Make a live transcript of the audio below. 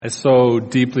I so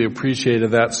deeply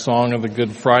appreciated that song of the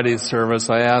Good Friday service.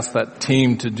 I asked that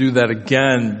team to do that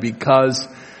again because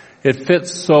it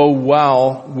fits so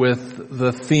well with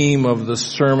the theme of the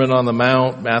Sermon on the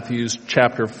Mount, Matthew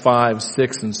chapter 5,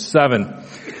 6, and 7.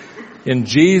 In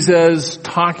Jesus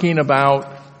talking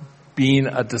about being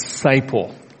a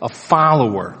disciple, a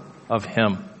follower of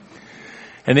Him.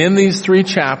 And in these three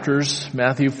chapters,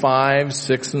 Matthew 5,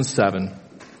 6, and 7,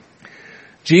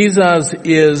 Jesus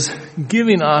is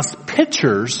giving us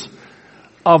pictures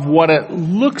of what it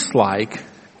looks like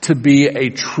to be a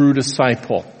true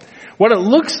disciple. What it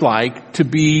looks like to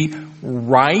be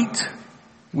right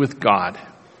with God.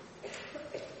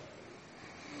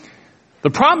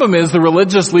 The problem is the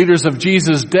religious leaders of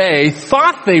Jesus' day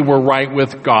thought they were right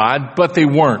with God, but they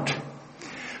weren't.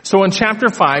 So in chapter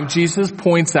 5, Jesus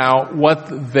points out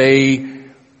what they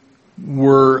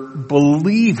were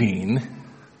believing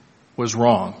was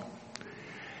wrong.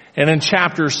 And in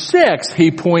chapter 6, he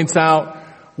points out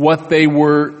what they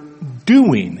were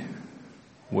doing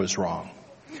was wrong.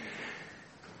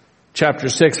 Chapter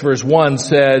 6 verse 1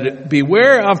 said,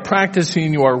 "Beware of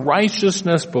practicing your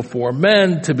righteousness before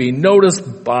men to be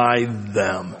noticed by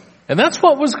them." And that's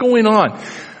what was going on.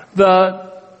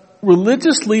 The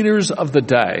religious leaders of the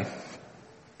day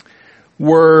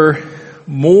were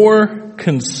more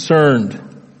concerned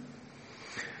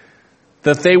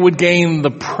that they would gain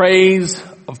the praise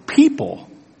of people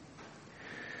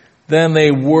than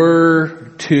they were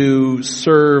to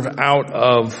serve out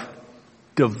of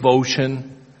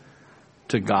devotion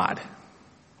to God.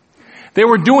 They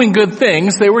were doing good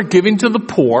things. They were giving to the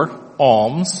poor,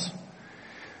 alms.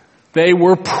 They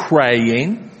were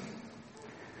praying.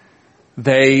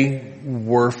 They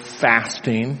were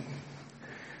fasting.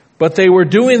 But they were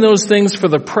doing those things for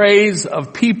the praise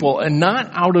of people and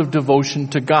not out of devotion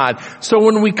to God. So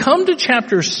when we come to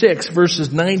chapter 6,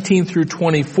 verses 19 through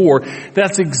 24,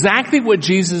 that's exactly what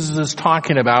Jesus is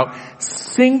talking about.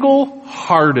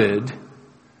 Single-hearted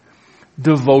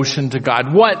devotion to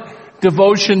God. What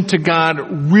devotion to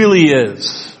God really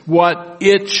is. What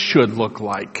it should look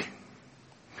like.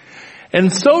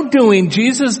 And so doing,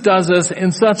 Jesus does this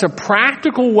in such a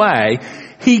practical way.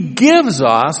 He gives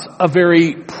us a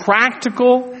very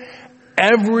practical,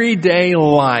 everyday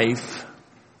life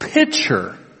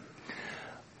picture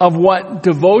of what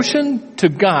devotion to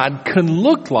God can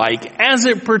look like as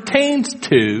it pertains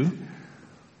to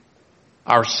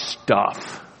our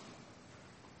stuff,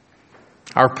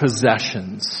 our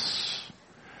possessions,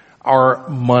 our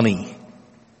money.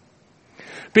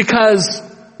 Because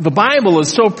the Bible is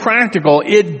so practical,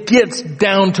 it gets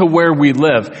down to where we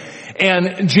live.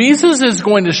 And Jesus is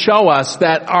going to show us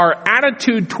that our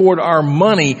attitude toward our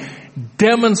money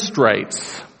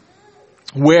demonstrates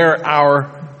where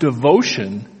our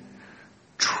devotion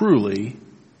truly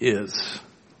is.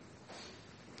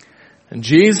 And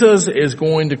Jesus is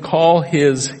going to call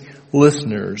His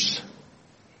listeners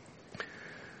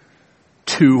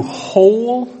to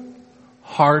wholehearted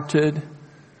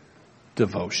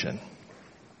devotion.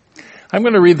 I'm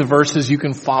going to read the verses. You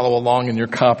can follow along in your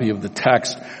copy of the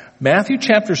text. Matthew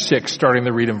chapter 6, starting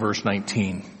to read in verse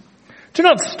 19. "Do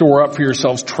not store up for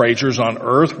yourselves treasures on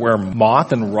earth where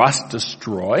moth and rust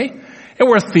destroy, and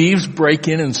where thieves break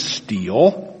in and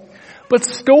steal. But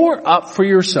store up for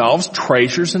yourselves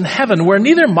treasures in heaven where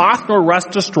neither moth nor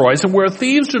rust destroys, and where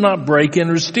thieves do not break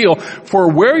in or steal. For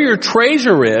where your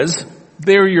treasure is,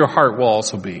 there your heart will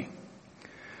also be.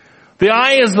 The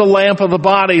eye is the lamp of the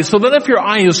body, so that if your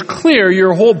eye is clear,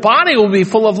 your whole body will be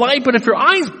full of light. But if your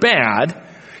eye is bad,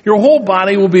 your whole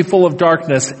body will be full of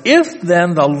darkness. If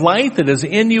then the light that is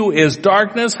in you is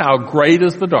darkness, how great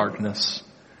is the darkness?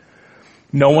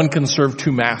 No one can serve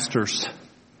two masters.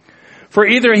 For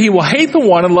either he will hate the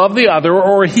one and love the other,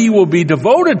 or he will be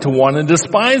devoted to one and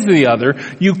despise the other.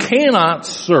 You cannot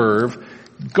serve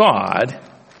God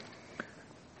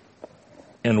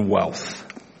and wealth."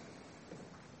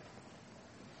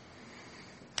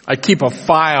 I keep a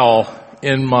file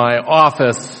in my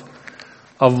office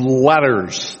of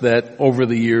letters that over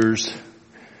the years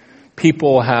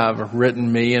people have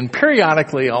written me, and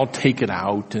periodically I'll take it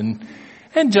out and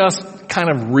just kind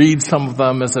of read some of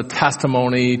them as a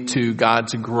testimony to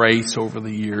God's grace over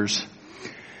the years.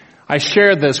 I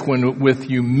shared this with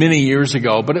you many years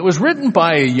ago, but it was written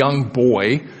by a young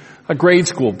boy, a grade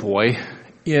school boy,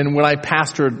 when I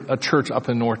pastored a church up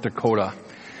in North Dakota.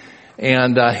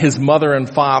 And his mother and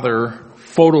father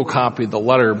photocopied the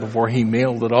letter before he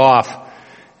mailed it off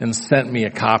and sent me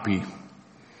a copy.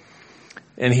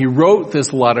 And he wrote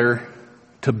this letter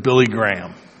to Billy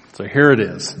Graham. So here it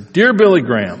is. "Dear Billy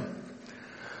Graham,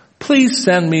 please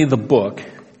send me the book,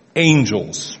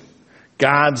 Angels,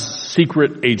 God's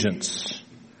secret agents.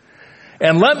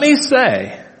 And let me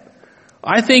say,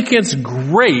 I think it's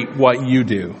great what you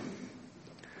do.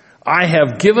 I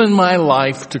have given my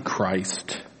life to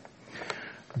Christ.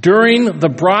 During the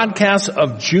broadcast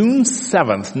of June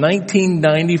 7th,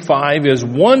 1995 is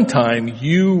one time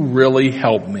you really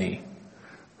helped me.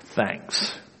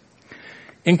 Thanks.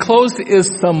 Enclosed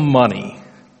is some money.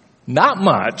 Not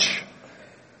much,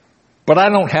 but I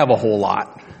don't have a whole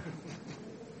lot.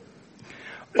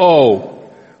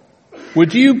 Oh,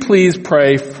 would you please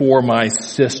pray for my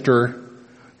sister?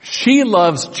 She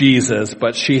loves Jesus,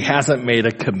 but she hasn't made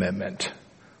a commitment.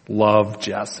 Love,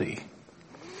 Jesse.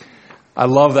 I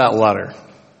love that letter.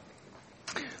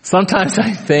 Sometimes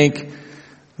I think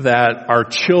that our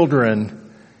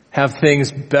children have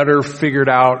things better figured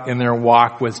out in their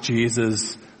walk with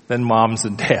Jesus than moms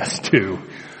and dads do.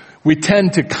 We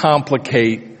tend to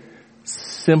complicate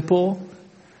simple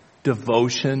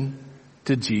devotion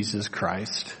to Jesus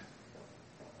Christ.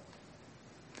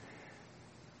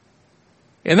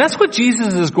 And that's what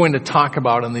Jesus is going to talk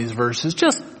about in these verses,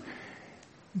 just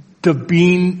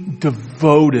being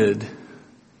devoted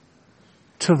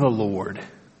to the Lord.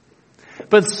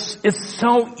 But it's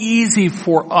so easy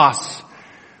for us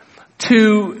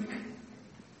to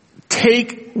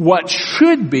take what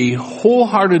should be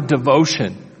wholehearted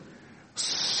devotion,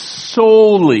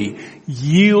 solely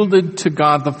yielded to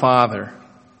God the Father,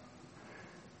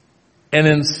 and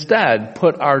instead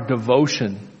put our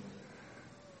devotion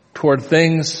toward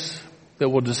things that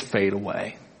will just fade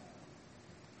away.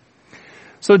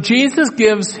 So Jesus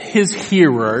gives his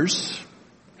hearers,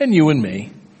 and you and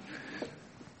me,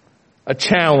 a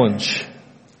challenge,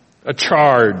 a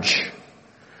charge,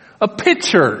 a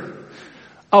picture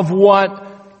of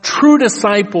what true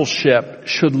discipleship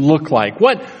should look like,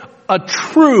 what a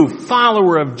true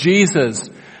follower of Jesus,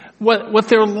 what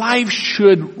their life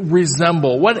should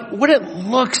resemble, what it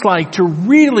looks like to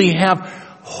really have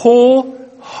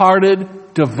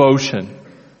wholehearted devotion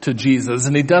to Jesus.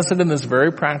 And he does it in this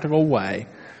very practical way,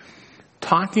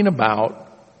 talking about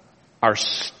our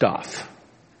stuff,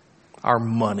 our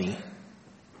money,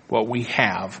 what we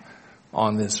have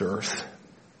on this earth.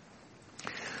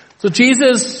 So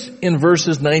Jesus, in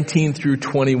verses 19 through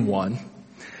 21,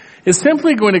 is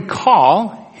simply going to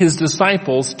call his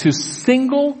disciples to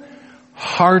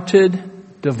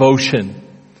single-hearted devotion.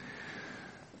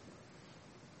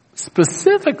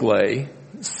 Specifically,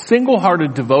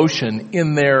 single-hearted devotion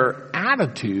in their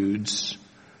attitudes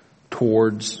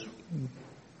towards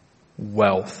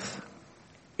wealth,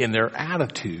 in their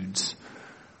attitudes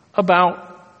about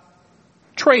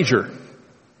treasure.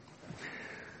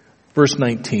 Verse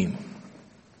 19.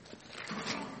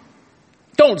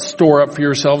 Don't store up for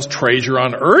yourselves treasure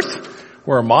on earth,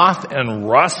 where moth and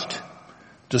rust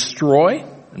destroy,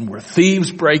 and where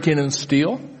thieves break in and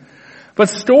steal. But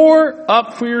store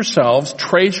up for yourselves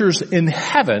treasures in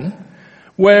heaven,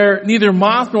 where neither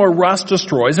moth nor rust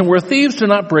destroys, and where thieves do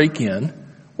not break in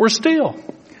or steal.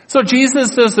 So Jesus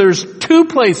says there's two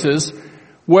places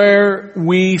where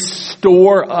we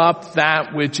store up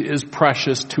that which is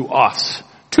precious to us.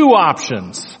 Two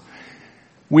options.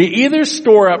 We either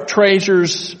store up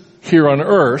treasures here on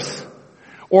earth,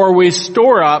 or we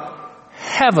store up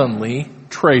heavenly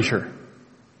treasure.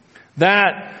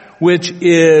 That which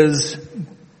is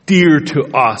dear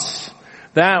to us.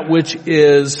 That which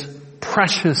is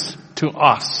precious to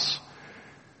us.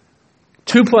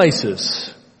 Two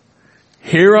places.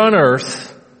 Here on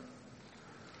earth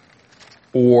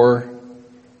or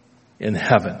in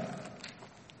heaven.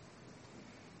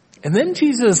 And then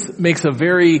Jesus makes a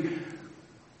very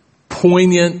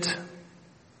poignant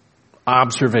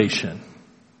observation.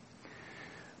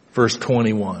 Verse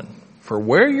 21. For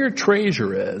where your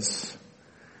treasure is,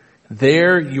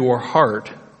 there your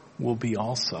heart will be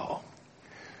also.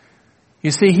 You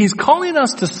see, he's calling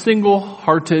us to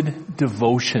single-hearted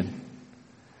devotion.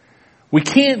 We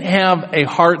can't have a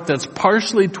heart that's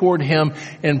partially toward him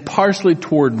and partially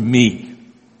toward me,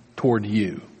 toward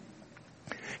you.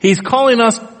 He's calling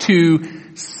us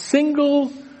to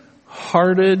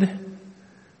single-hearted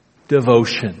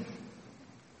devotion.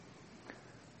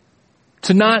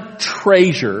 To not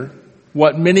treasure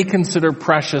what many consider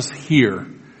precious here,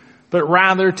 but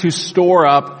rather to store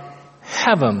up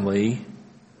heavenly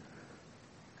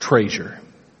treasure.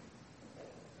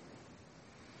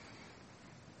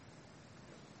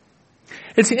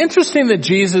 It's interesting that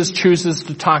Jesus chooses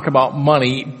to talk about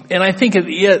money, and I think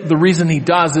the reason he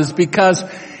does is because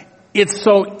it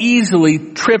so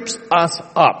easily trips us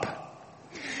up.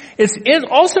 It's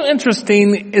also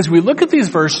interesting as we look at these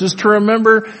verses to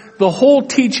remember the whole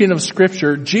teaching of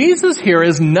Scripture. Jesus here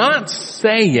is not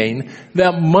saying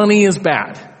that money is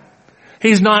bad.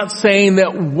 He's not saying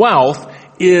that wealth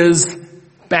is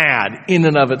bad in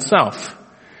and of itself.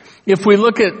 If we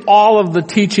look at all of the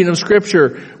teaching of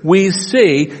Scripture, we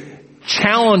see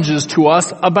challenges to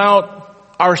us about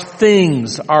our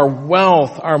things, our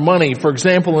wealth, our money. For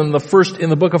example, in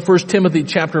the book of 1 Timothy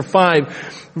chapter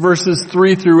 5, verses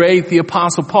 3 through 8, the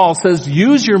Apostle Paul says,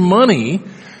 use your money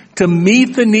to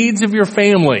meet the needs of your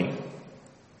family.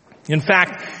 In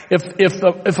fact, if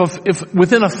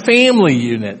within a family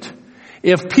unit,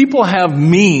 if people have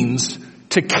means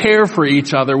to care for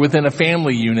each other within a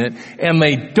family unit and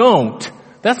they don't,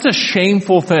 that's a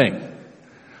shameful thing.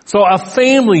 So a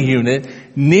family unit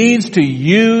needs to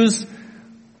use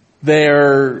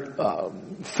their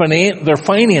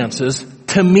finances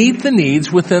to meet the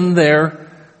needs within their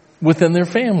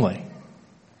family.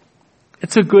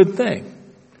 It's a good thing.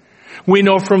 We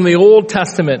know from the Old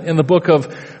Testament in the book of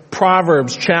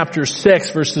Proverbs chapter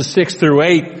 6 verses 6 through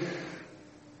 8,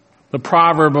 the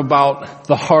proverb about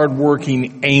the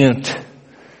hardworking ant,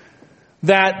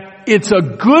 that it's a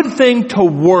good thing to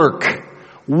work.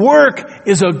 Work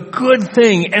is a good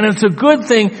thing, and it's a good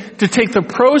thing to take the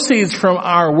proceeds from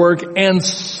our work and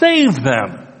save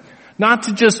them, not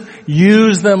to just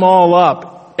use them all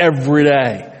up every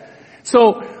day.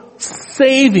 So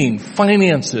saving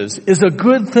finances is a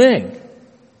good thing.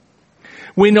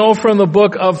 We know from the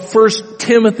book of 1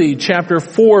 Timothy chapter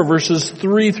 4 verses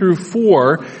 3 through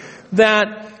 4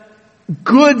 that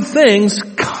good things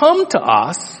come to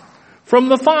us from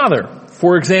the Father.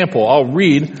 For example, I'll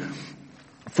read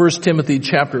 1 Timothy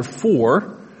chapter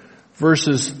 4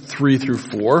 verses 3 through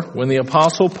 4 when the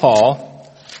Apostle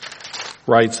Paul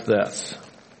writes this.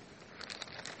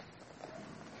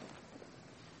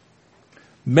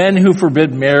 Men who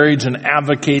forbid marriage and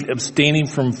advocate abstaining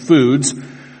from foods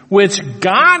which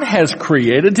God has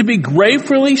created to be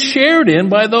gratefully shared in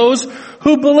by those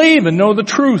who believe and know the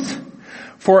truth.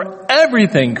 For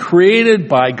everything created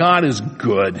by God is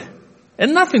good,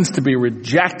 and nothing's to be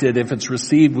rejected if it's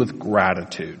received with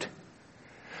gratitude.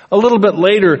 A little bit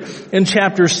later in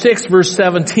chapter 6 verse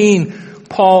 17,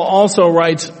 Paul also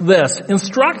writes this,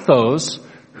 instruct those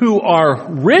who are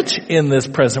rich in this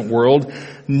present world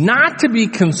not to be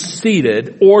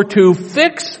conceited or to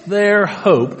fix their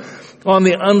hope on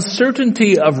the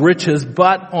uncertainty of riches,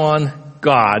 but on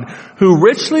God, who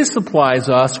richly supplies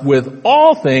us with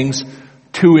all things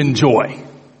to enjoy.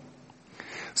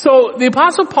 So the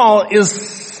Apostle Paul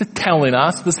is telling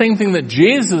us the same thing that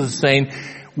Jesus is saying.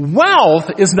 Wealth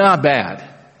is not bad.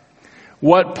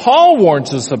 What Paul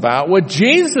warns us about, what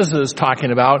Jesus is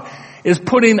talking about, is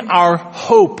putting our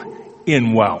hope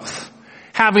in wealth.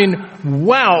 Having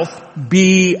wealth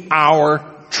be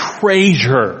our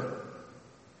treasure.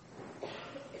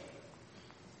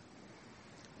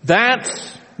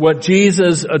 That's what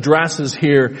Jesus addresses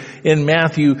here in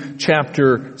Matthew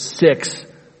chapter 6,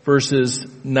 verses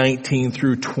 19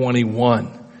 through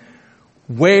 21.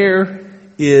 Where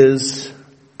is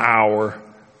our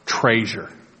treasure?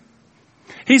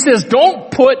 He says,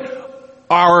 don't put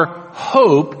our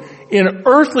hope in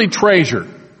earthly treasure,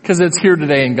 because it's here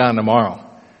today and gone tomorrow.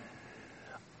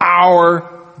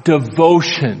 Our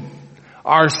devotion,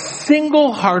 our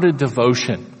single-hearted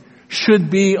devotion, should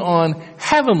be on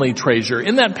heavenly treasure.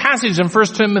 In that passage in 1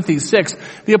 Timothy 6,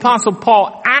 the Apostle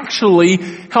Paul actually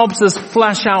helps us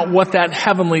flesh out what that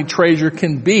heavenly treasure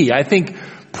can be. I think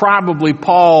probably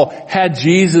Paul had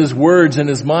Jesus' words in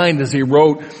his mind as he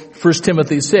wrote 1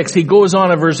 Timothy 6. He goes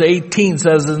on in verse 18,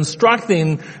 says,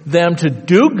 instructing them to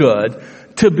do good,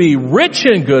 to be rich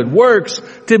in good works,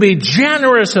 to be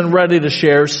generous and ready to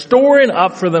share, storing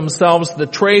up for themselves the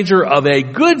treasure of a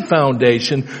good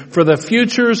foundation for the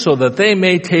future, so that they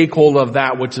may take hold of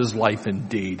that which is life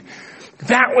indeed.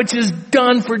 That which is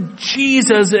done for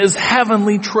Jesus is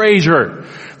heavenly treasure.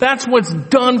 That's what's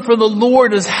done for the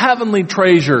Lord is heavenly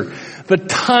treasure. The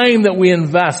time that we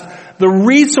invest, the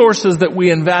resources that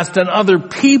we invest in other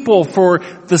people for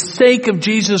the sake of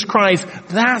Jesus Christ,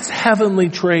 that's heavenly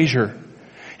treasure.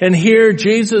 And here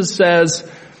Jesus says,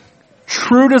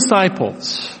 true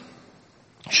disciples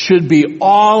should be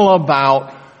all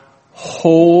about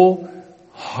wholehearted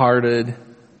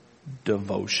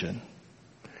devotion.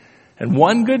 And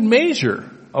one good measure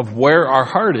of where our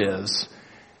heart is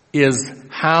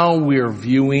how we are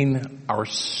viewing our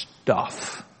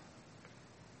stuff.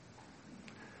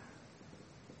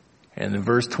 And in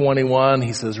verse 21,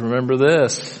 he says, remember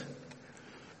this,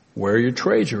 where your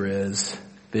treasure is,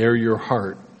 there your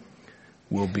heart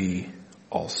will be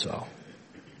also.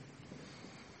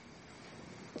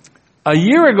 A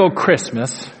year ago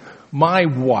Christmas, my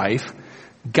wife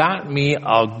got me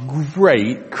a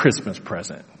great Christmas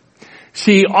present.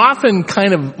 She often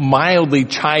kind of mildly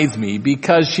chides me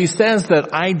because she says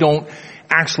that I don't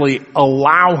actually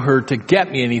allow her to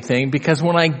get me anything, because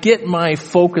when I get my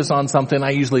focus on something,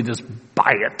 I usually just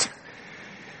buy it.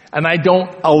 And I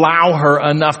don't allow her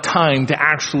enough time to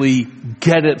actually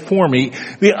get it for me.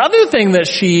 The other thing that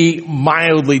she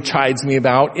mildly chides me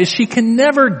about is she can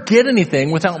never get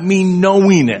anything without me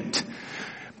knowing it.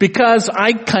 Because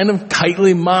I kind of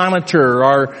tightly monitor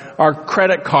our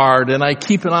credit card, and I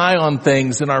keep an eye on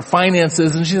things and our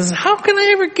finances, and she says, how can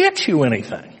I ever get you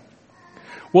anything?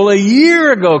 Well, a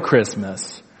year ago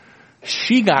Christmas,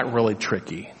 she got really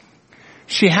tricky.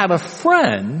 She had a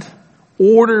friend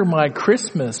order my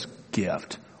Christmas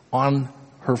gift on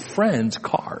her friend's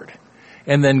card,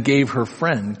 and then gave her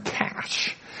friend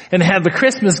cash, and had the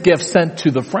Christmas gift sent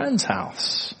to the friend's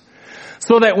house.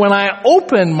 So that when I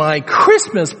opened my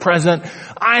Christmas present,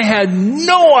 I had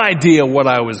no idea what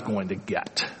I was going to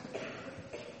get.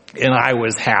 And I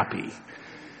was happy.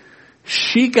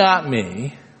 She got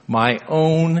me my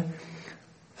own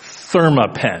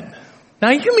ThermaPen.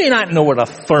 Now, you may not know what a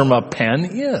ThermaPen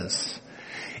is.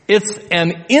 It's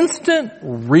an instant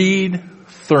read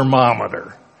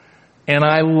thermometer. And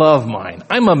I love mine.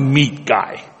 I'm a meat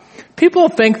guy. People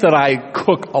think that I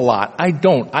cook a lot. I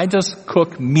don't. I just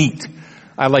cook meat.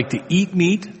 I like to eat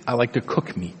meat. I like to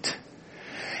cook meat.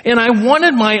 And I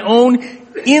wanted my own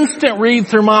instant read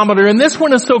thermometer. And this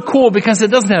one is so cool because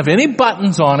it doesn't have any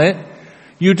buttons on it.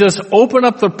 You just open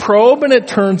up the probe and it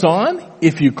turns on.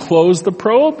 If you close the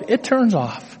probe, it turns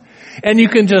off. And you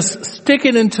can just stick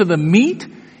it into the meat,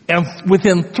 and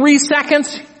within 3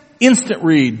 seconds, instant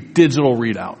read, digital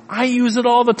readout. I use it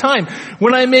all the time.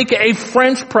 When I make a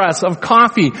French press of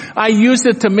coffee, I use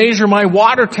it to measure my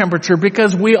water temperature,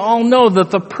 because we all know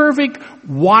that the perfect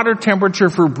water temperature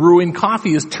for brewing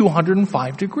coffee is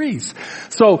 205 degrees.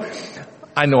 So,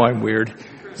 I know I'm weird.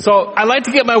 So I like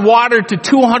to get my water to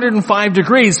 205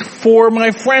 degrees for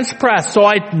my French press. So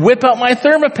I whip out my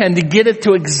ThermaPen to get it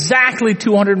to exactly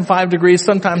 205 degrees.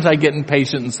 Sometimes I get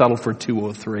impatient and settle for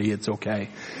 203. It's okay.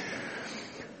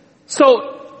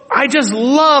 So I just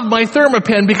love my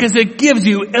ThermaPen because it gives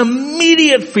you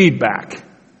immediate feedback.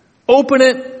 Open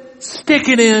it, stick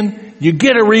it in, you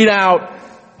get a readout,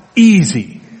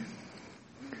 easy.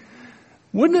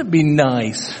 Wouldn't it be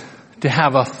nice to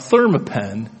have a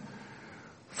ThermaPen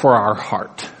for our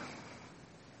heart?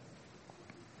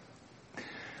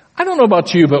 I don't know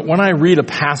about you, but when I read a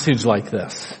passage like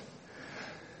this,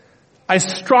 I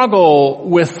struggle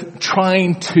with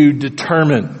trying to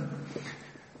determine,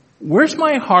 where's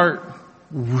my heart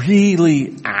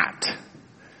really at?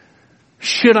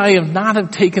 Should I have not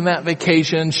have taken that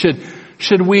vacation?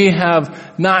 Should we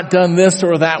have not done this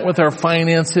or that with our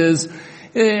finances?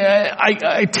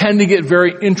 I tend to get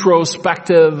very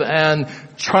introspective and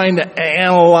trying to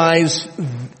analyze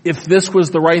if this was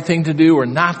the right thing to do or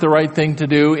not the right thing to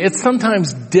do. It's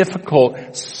sometimes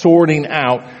difficult sorting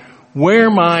out where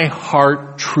my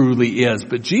heart truly is.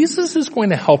 But Jesus is going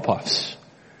to help us.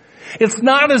 It's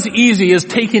not as easy as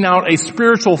taking out a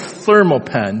spiritual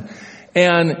ThermaPen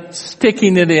and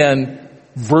sticking it in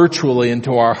virtually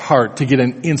into our heart to get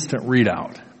an instant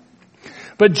readout.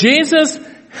 But Jesus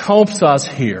helps us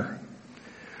here.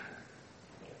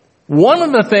 One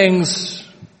of the things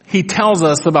he tells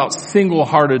us about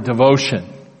single-hearted devotion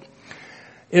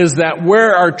is that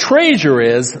where our treasure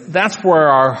is, that's where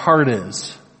our heart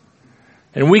is.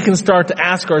 And we can start to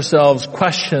ask ourselves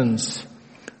questions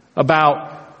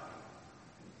about,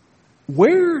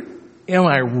 where am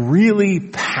I really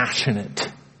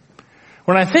passionate?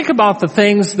 When I think about the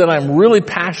things that I'm really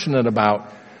passionate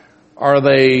about, are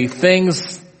they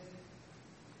things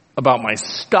about my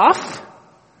stuff?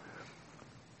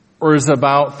 Or is it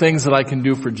about things that I can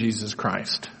do for Jesus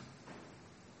Christ?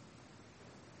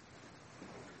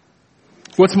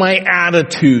 What's my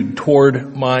attitude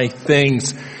toward my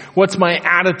things? What's my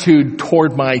attitude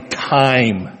toward my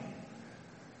time?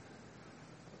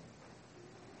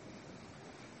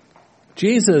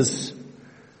 Jesus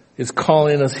is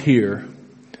calling us here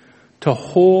to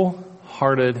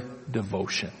wholehearted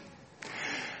devotion.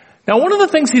 Now, one of the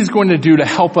things he's going to do to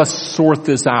help us sort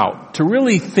this out, to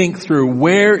really think through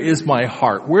where is my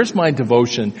heart, where's my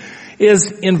devotion,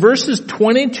 is in verses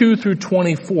 22 through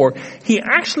 24, he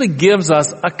actually gives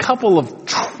us a couple of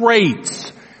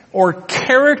traits or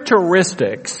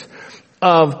characteristics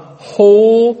of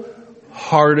wholehearted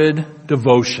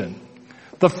devotion.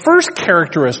 The first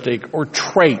characteristic or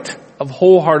trait of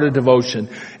wholehearted devotion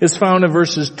is found in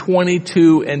verses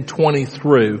 22 and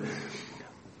 23.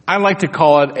 I like to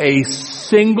call it a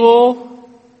single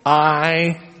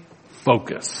eye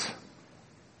focus.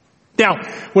 Now,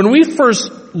 when we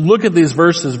first look at these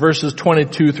verses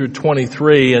 22 through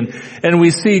 23, and we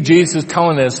see Jesus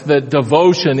telling us that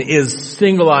devotion is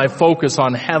single eye focus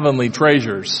on heavenly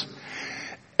treasures,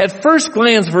 at first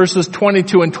glance, verses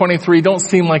 22 and 23 don't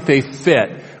seem like they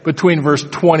fit between verse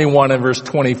 21 and verse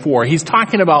 24. He's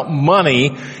talking about money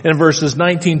in verses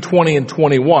 19, 20, and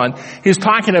 21. He's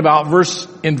talking about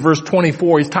in verse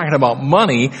 24, he's talking about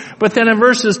money. But then in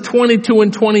verses 22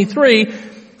 and 23,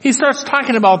 he starts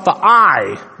talking about the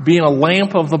eye being a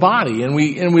lamp of the body. And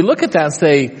we look at that and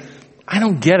say, I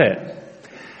don't get it.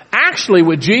 Actually,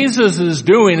 what Jesus is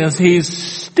doing is he's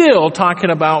still talking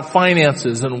about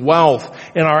finances and wealth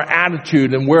and our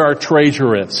attitude and where our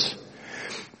treasure is.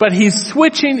 But he's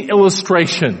switching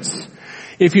illustrations.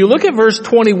 If you look at verse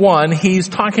 21, he's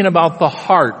talking about the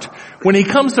heart. When he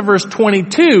comes to verse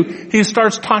 22, he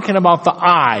starts talking about the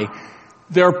eye.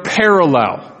 They're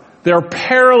parallel. They're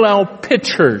parallel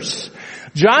pictures.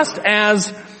 Just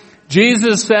as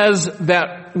Jesus says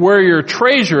that where your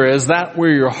treasure is, that where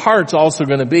your heart's also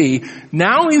going to be.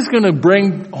 Now he's going to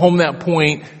bring home that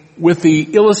point with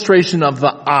the illustration of the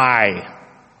eye.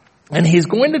 And he's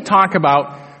going to talk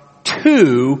about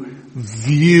two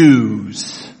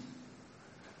views.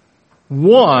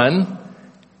 One,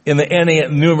 in the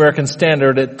New American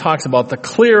Standard, it talks about the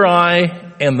clear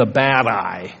eye and the bad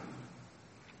eye.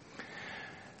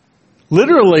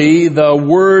 Literally, the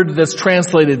word that's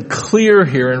translated clear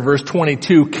here in verse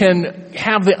 22 can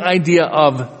have the idea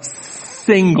of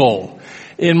single.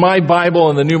 In my Bible,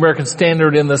 in the New American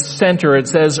Standard, in the center, it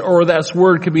says, or that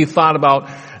word could be thought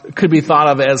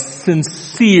of as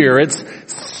sincere. It's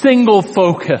single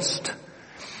focused.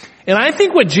 And I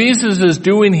think what Jesus is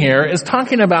doing here is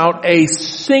talking about a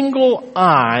single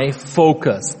eye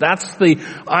focus. That's the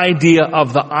idea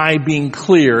of the eye being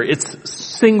clear. It's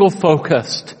single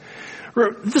focused.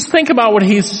 Just think about what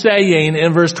he's saying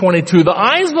in verse 22. The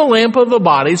eye is the lamp of the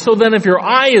body, so then if your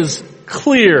eye is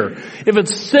clear, if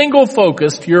it's single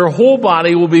focused, your whole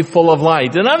body will be full of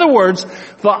light. In other words,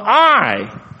 the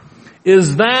eye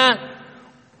is that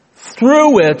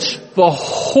through which the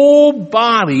whole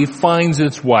body finds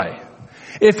its way.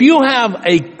 If you have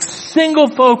a single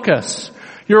focus,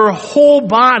 your whole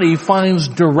body finds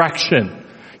direction.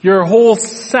 Your whole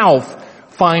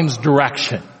self finds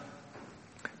direction.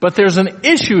 But there's an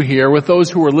issue here with those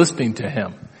who are listening to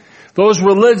him. Those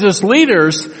religious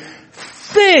leaders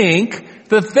think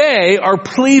that they are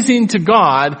pleasing to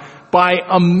God by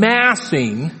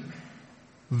amassing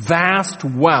vast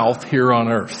wealth here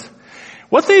on earth.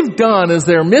 What they've done is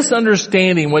they're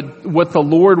misunderstanding what the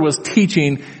Lord was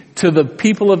teaching to the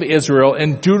people of Israel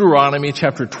in Deuteronomy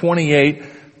chapter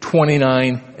 28,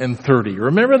 29, and 30.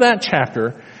 Remember that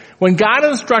chapter? When God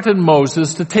instructed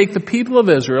Moses to take the people of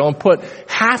Israel and put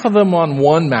half of them on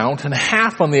one mount and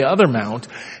half on the other mount,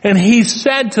 and he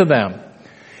said to them,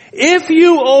 if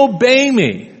you obey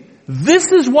me,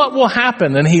 this is what will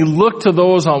happen. And he looked to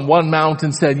those on one mount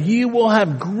and said, you will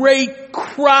have great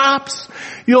crops,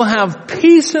 you'll have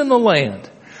peace in the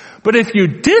land. But if you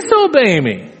disobey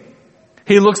me,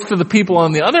 he looks to the people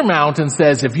on the other mount and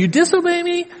says, if you disobey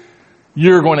me,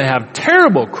 you're going to have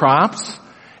terrible crops,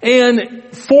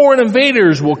 and foreign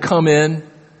invaders will come in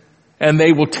and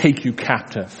they will take you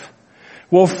captive.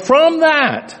 Well, from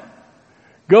that,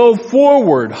 go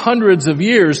forward hundreds of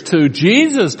years to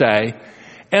Jesus' day,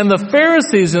 and the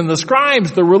Pharisees and the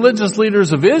scribes, the religious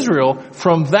leaders of Israel,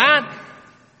 from that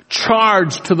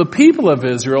charge to the people of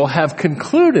Israel have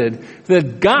concluded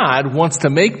that God wants to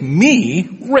make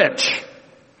me rich.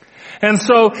 And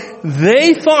so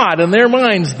they thought in their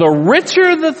minds, the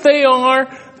richer that they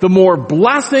are, the more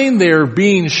blessing they're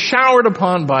being showered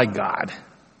upon by God.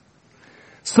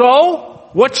 So,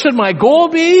 what should my goal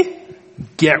be?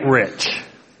 Get rich.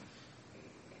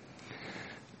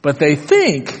 But they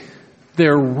think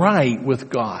they're right with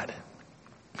God.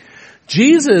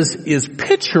 Jesus is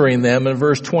picturing them in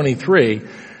verse 23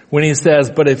 when he says,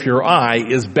 but if your eye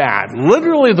is bad.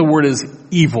 Literally the word is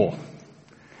evil.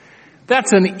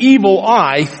 That's an evil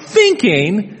eye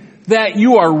thinking that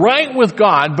you are right with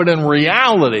God, but in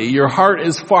reality, your heart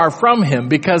is far from him,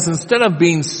 because instead of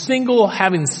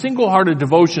having single-hearted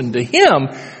devotion to him,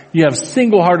 you have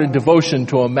single-hearted devotion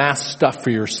to amass stuff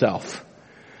for yourself.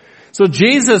 So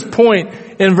Jesus' point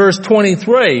in verse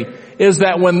 23 is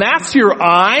that when that's your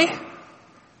eye,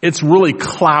 it's really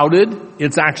clouded,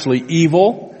 it's actually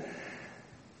evil.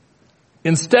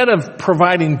 Instead of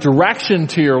providing direction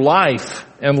to your life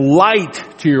and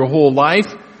light to your whole life,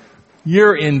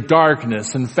 you're in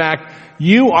darkness. In fact,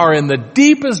 you are in the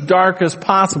deepest, darkest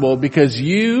possible because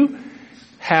you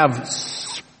have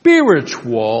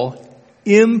spiritual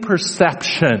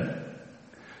imperception.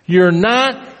 You're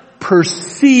not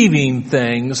perceiving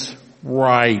things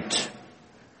right.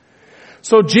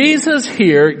 So Jesus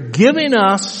here, giving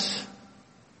us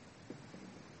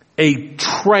a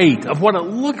trait of what it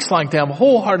looks like to have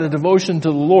wholehearted devotion to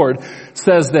the Lord,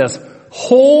 says this: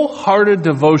 wholehearted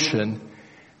devotion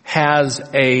has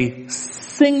a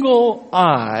single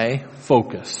eye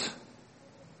focus.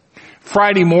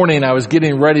 Friday morning, I was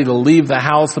getting ready to leave the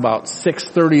house about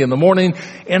 6:30 in the morning,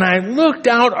 and I looked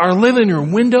out our living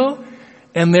room window,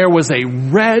 and there was a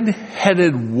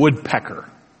red-headed woodpecker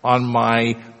on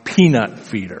my peanut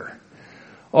feeder.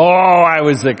 Oh, I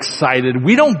was excited.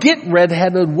 We don't get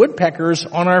red-headed woodpeckers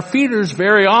on our feeders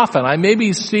very often. I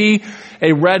maybe see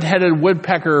a red-headed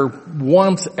woodpecker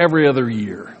once every other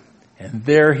year. And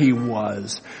there he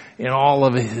was in all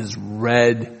of his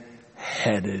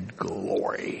red-headed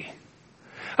glory.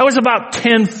 I was about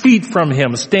 10 feet from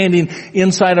him, standing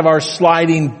inside of our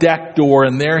sliding deck door,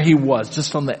 and there he was,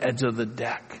 just on the edge of the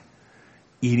deck,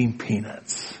 eating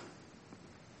peanuts.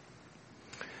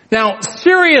 Now,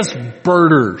 serious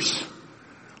birders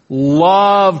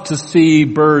love to see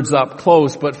birds up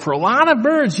close, but for a lot of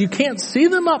birds, you can't see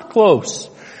them up close.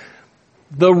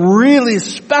 The really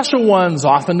special ones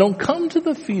often don't come to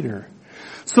the feeder.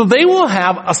 So they will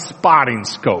have a spotting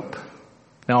scope.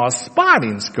 Now, a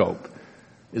spotting scope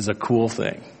is a cool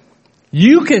thing.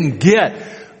 You can get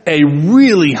a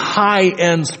really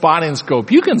high-end spotting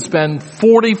scope. You can spend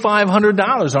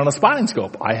 $4,500 on a spotting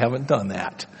scope. I haven't done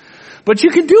that. But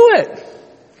you can do it.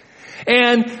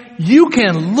 And you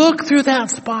can look through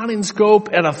that spotting scope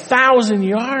at 1,000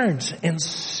 yards and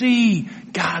see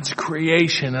God's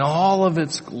creation and all of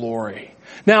its glory.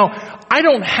 Now, I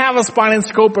don't have a spotting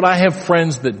scope, but I have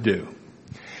friends that do.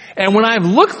 And when I've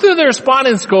looked through their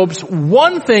spotting scopes,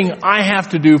 one thing I have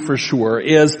to do for sure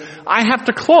is I have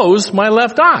to close my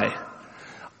left eye.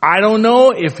 I don't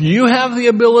know if you have the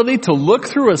ability to look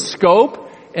through a scope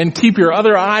and keep your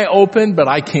other eye open, but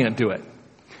I can't do it.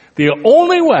 The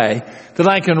only way that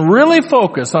I can really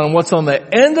focus on what's on the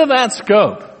end of that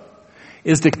scope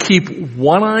is to keep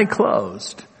one eye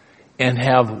closed and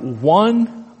have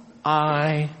one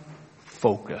eye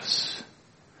focus.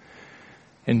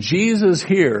 And Jesus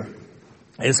here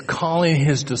is calling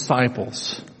his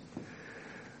disciples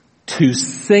to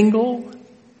single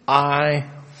eye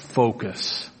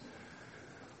focus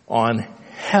on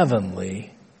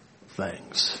heavenly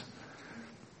things.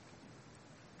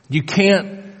 You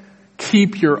can't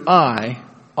keep your eye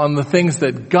on the things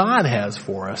that God has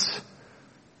for us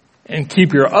and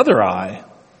keep your other eye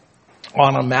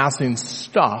on amassing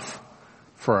stuff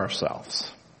for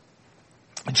ourselves.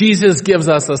 Jesus gives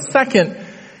us a second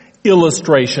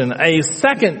illustration, a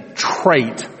second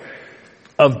trait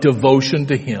of devotion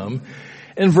to him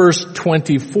in verse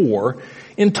 24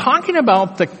 in talking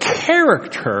about the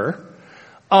character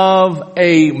of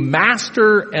a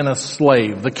master and a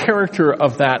slave, the character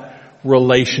of that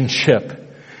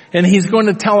relationship. And he's going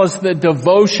to tell us that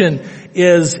devotion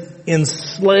is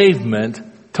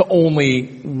enslavement to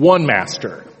only one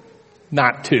master,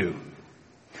 not two.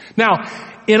 Now,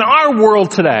 in our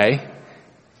world today,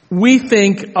 we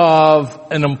think of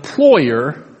an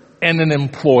employer and an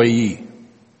employee.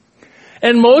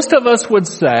 And most of us would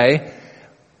say,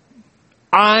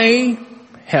 I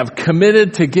have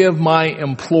committed to give my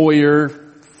employer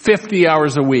 50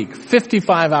 hours a week,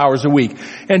 55 hours a week.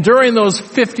 And during those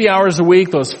 50 hours a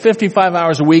week, those 55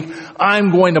 hours a week,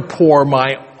 I'm going to pour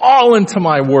my all into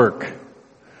my work.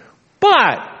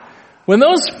 But when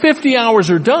those 50 hours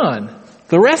are done,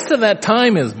 the rest of that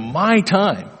time is my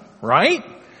time, right?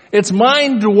 It's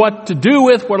mine to what to do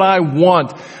with what I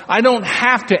want. I don't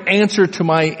have to answer to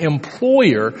my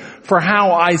employer for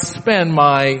how I spend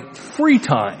my free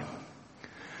time.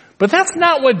 But that's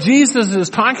not what Jesus is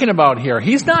talking about here.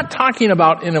 He's not talking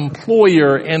about an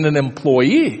employer and an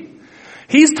employee.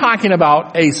 He's talking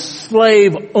about a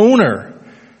slave owner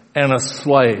and a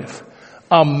slave,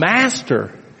 a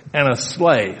master and a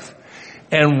slave.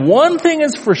 And one thing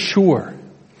is for sure,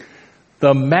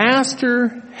 the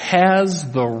master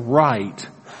has the right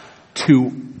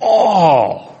to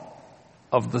all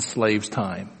of the slave's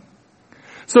time.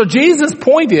 So Jesus'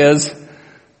 point is,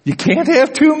 you can't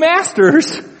have two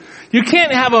masters. You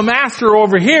can't have a master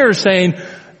over here saying,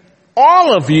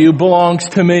 all of you belongs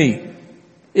to me.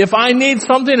 If I need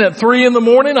something at 3 a.m,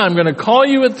 I'm going to call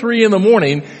you at 3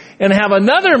 a.m, and have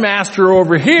another master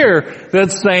over here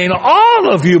that's saying,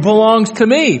 all of you belongs to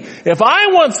me. If I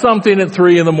want something at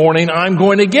 3 a.m, I'm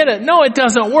going to get it. No, it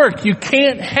doesn't work. You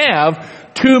can't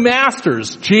have two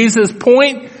masters. Jesus'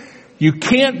 point, you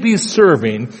can't be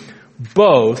serving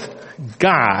both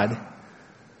God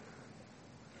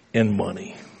and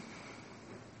money.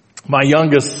 My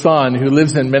youngest son, who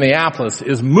lives in Minneapolis,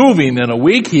 is moving in a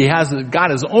week. He has got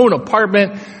his own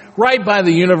apartment right by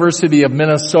the University of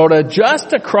Minnesota,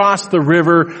 just across the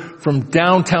river from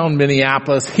downtown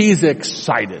Minneapolis. He's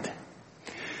excited.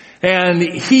 And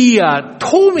he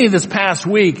told me this past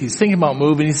week, he's thinking about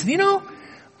moving. He said,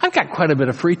 I've got quite a bit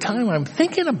of free time. I'm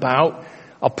thinking about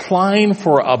applying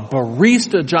for a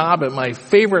barista job at my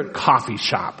favorite coffee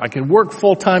shop. I could work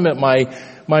full-time at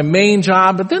my main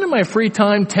job, but then in my free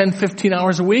time, 10, 15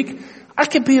 hours a week, I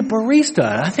could be a barista.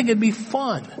 I think it'd be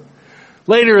fun.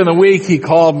 Later in the week, he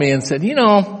called me and said,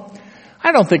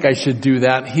 I don't think I should do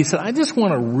that. He said, I just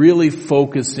want to really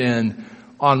focus in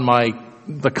on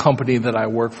the company that I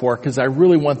work for, because I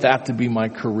really want that to be my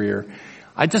career.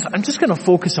 I'm just going to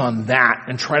focus on that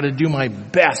and try to do my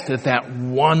best at that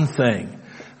one thing.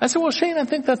 I said, well, Shane, I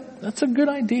think that's a good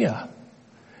idea.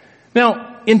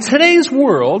 Now, in today's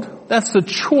world, that's the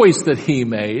choice that he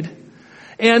made.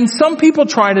 And some people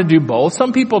try to do both.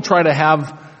 Some people try to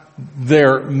have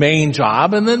their main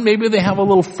job, and then maybe they have a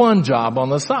little fun job on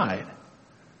the side.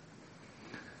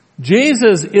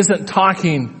 Jesus isn't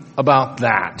talking about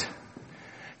that.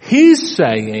 He's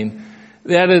saying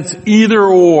that it's either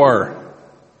or.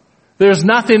 There's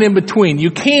nothing in between.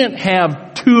 You can't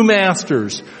have two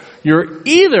masters. You're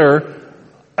either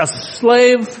a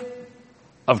slave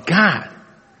of God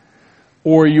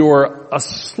or you're a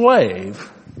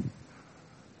slave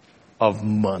of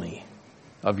money,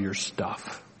 of your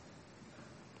stuff.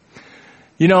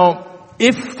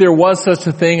 If there was such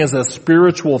a thing as a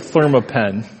spiritual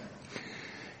thermopen,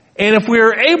 and if we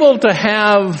were able to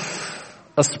have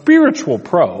a spiritual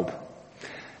probe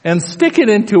and stick it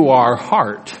into our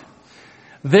heart,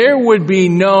 there would be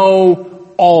no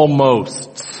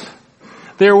almosts.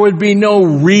 There would be no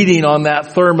reading on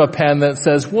that thermopen that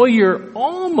says, well, you're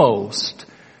almost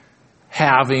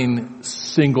having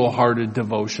single-hearted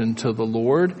devotion to the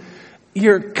Lord.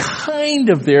 You're kind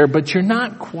of there, but you're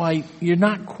not quite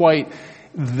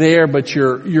there, but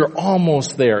you're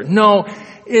almost there. No,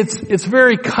 it's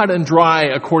very cut and dry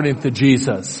according to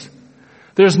Jesus.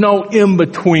 There's no in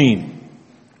between.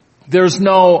 There's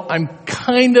no, I'm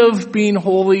kind of being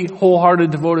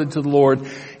wholehearted, devoted to the Lord,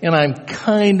 and I'm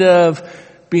kind of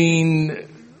being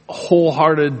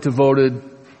wholehearted, devoted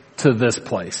to this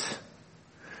place.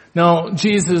 No,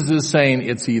 Jesus is saying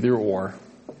it's either or.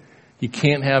 You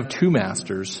can't have two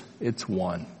masters. It's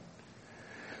one.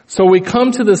 So we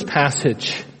come to this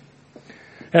passage,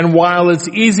 and while it's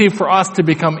easy for us to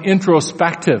become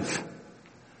introspective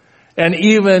and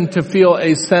even to feel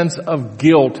a sense of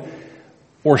guilt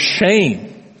or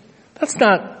shame, that's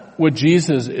not what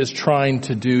Jesus is trying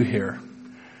to do here.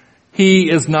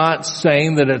 He is not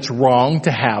saying that it's wrong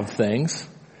to have things.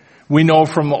 We know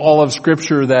from all of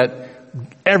Scripture that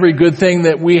every good thing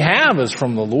that we have is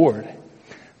from the Lord.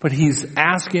 But he's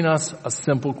asking us a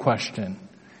simple question.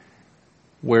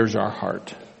 Where's our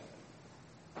heart?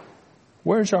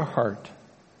 Where's our heart?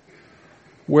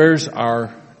 Where's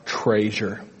our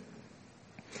treasure?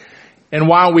 And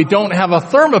while we don't have a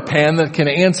thermopan that can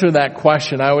answer that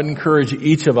question, I would encourage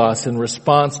each of us in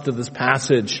response to this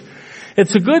passage,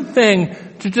 it's a good thing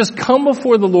to just come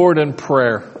before the Lord in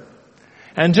prayer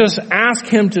and just ask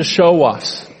Him to show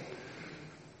us.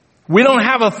 We don't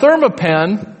have a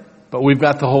thermopan, but we've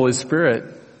got the Holy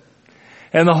Spirit.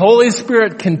 And the Holy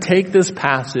Spirit can take this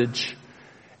passage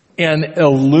and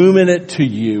illuminate to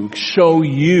you, show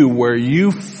you where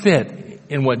you fit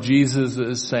in what Jesus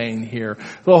is saying here.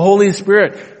 The Holy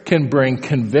Spirit can bring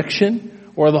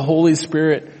conviction, or the Holy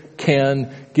Spirit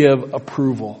can give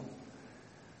approval.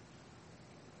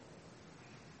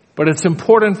 But it's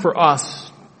important for us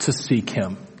to seek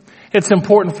Him. It's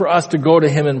important for us to go to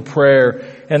Him in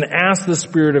prayer and ask the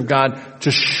Spirit of God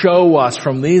to show us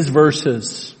from these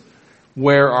verses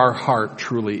where our heart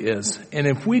truly is. And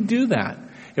if we do that,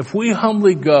 if we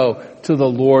humbly go to the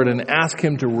Lord and ask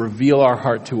Him to reveal our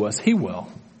heart to us, He will.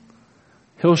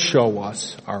 He'll show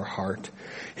us our heart.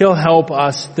 He'll help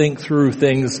us think through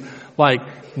things like,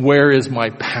 where is my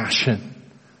passion?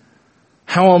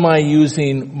 How am I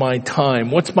using my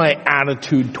time? What's my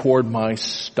attitude toward my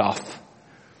stuff?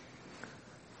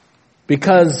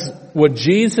 Because what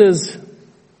Jesus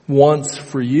wants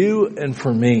for you and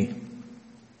for me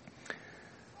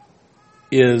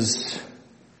is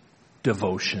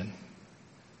devotion.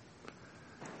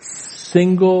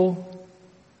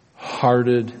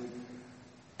 Single-hearted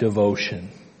devotion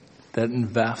that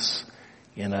invests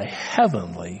in a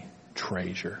heavenly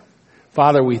treasure.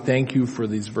 Father, we thank You for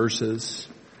these verses.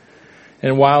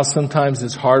 And while sometimes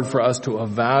it's hard for us to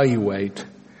evaluate,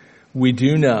 we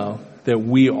do know that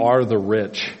we are the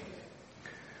rich.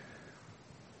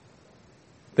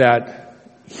 That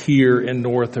here in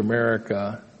North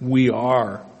America, we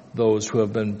are those who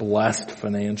have been blessed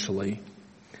financially.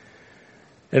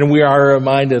 And we are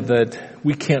reminded that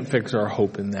we can't fix our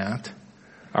hope in that.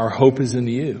 Our hope is in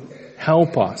you.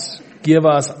 Help us. Give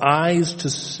us eyes to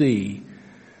see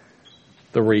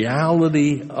the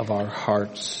reality of our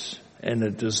hearts and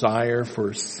a desire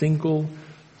for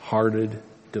single-hearted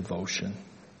devotion.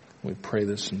 We pray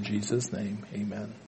this in Jesus' name. Amen.